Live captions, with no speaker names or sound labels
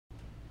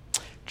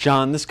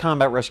John, this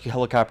combat rescue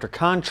helicopter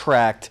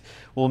contract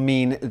will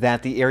mean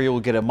that the area will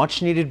get a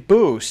much-needed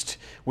boost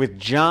with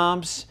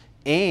jobs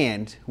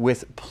and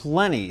with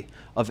plenty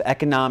of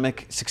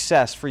economic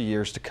success for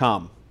years to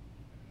come.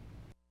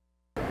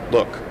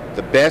 Look,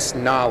 the best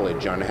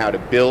knowledge on how to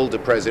build a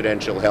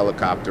presidential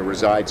helicopter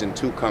resides in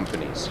two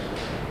companies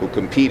who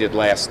competed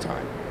last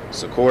time,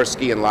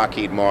 Sikorsky and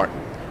Lockheed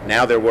Martin.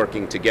 Now they're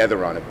working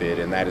together on a bid,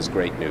 and that is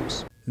great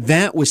news.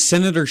 That was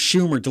Senator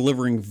Schumer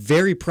delivering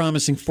very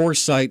promising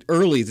foresight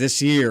early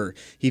this year.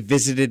 He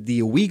visited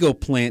the Owego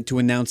plant to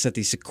announce that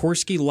the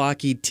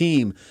Sikorsky-Lockheed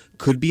team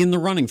could be in the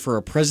running for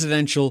a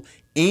presidential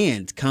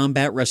and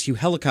combat rescue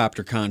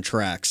helicopter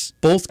contracts.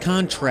 Both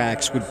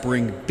contracts would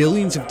bring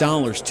billions of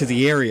dollars to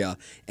the area,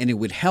 and it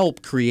would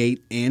help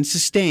create and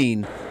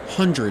sustain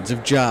hundreds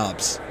of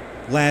jobs.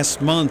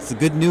 Last month, the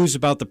good news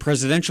about the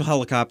presidential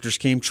helicopters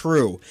came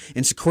true,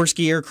 and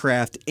Sikorsky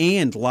Aircraft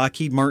and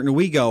Lockheed Martin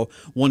Owego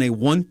won a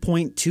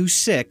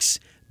 $1.26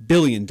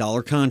 billion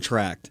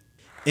contract.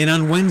 And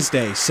on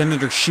Wednesday,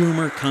 Senator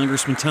Schumer,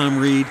 Congressman Tom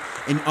Reed,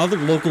 and other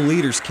local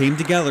leaders came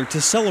together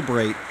to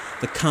celebrate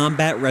the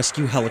combat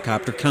rescue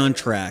helicopter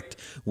contract,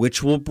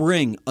 which will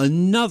bring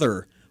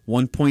another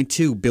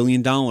 $1.2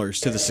 billion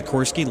to the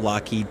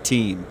Sikorsky-Lockheed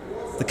team.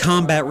 The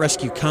combat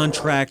rescue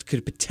contract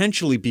could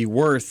potentially be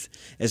worth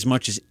as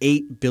much as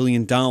 $8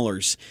 billion,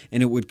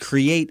 and it would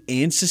create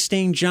and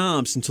sustain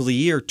jobs until the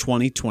year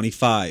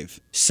 2025.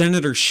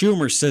 Senator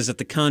Schumer says that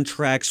the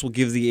contracts will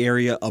give the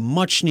area a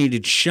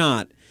much-needed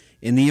shot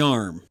in the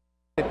arm.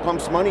 It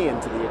pumps money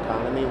into the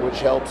economy,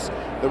 which helps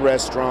the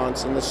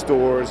restaurants and the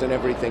stores and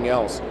everything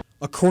else.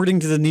 According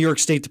to the New York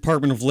State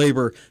Department of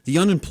Labor, the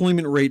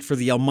unemployment rate for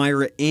the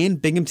Elmira and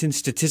Binghamton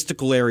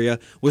statistical area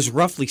was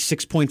roughly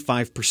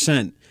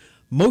 6.5%.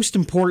 Most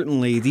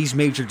importantly, these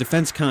major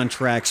defense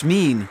contracts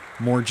mean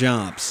more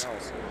jobs.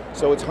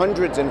 So it's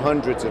hundreds and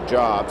hundreds of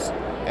jobs,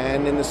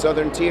 and in the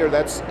southern tier,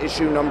 that's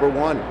issue number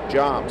one,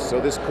 jobs.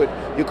 So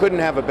you couldn't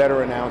have a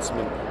better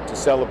announcement to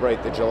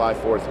celebrate the July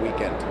 4th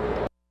weekend.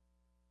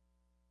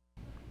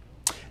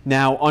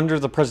 Now, under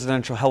the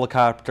presidential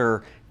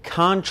helicopter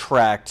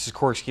contract,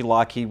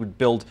 Sikorsky-Lockheed would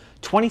build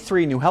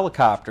 23 new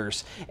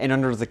helicopters, and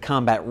under the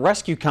combat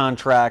rescue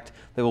contract,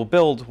 they will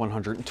build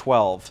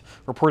 112.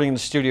 Reporting in the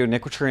studio,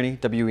 Nick Witrini,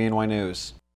 WENY News.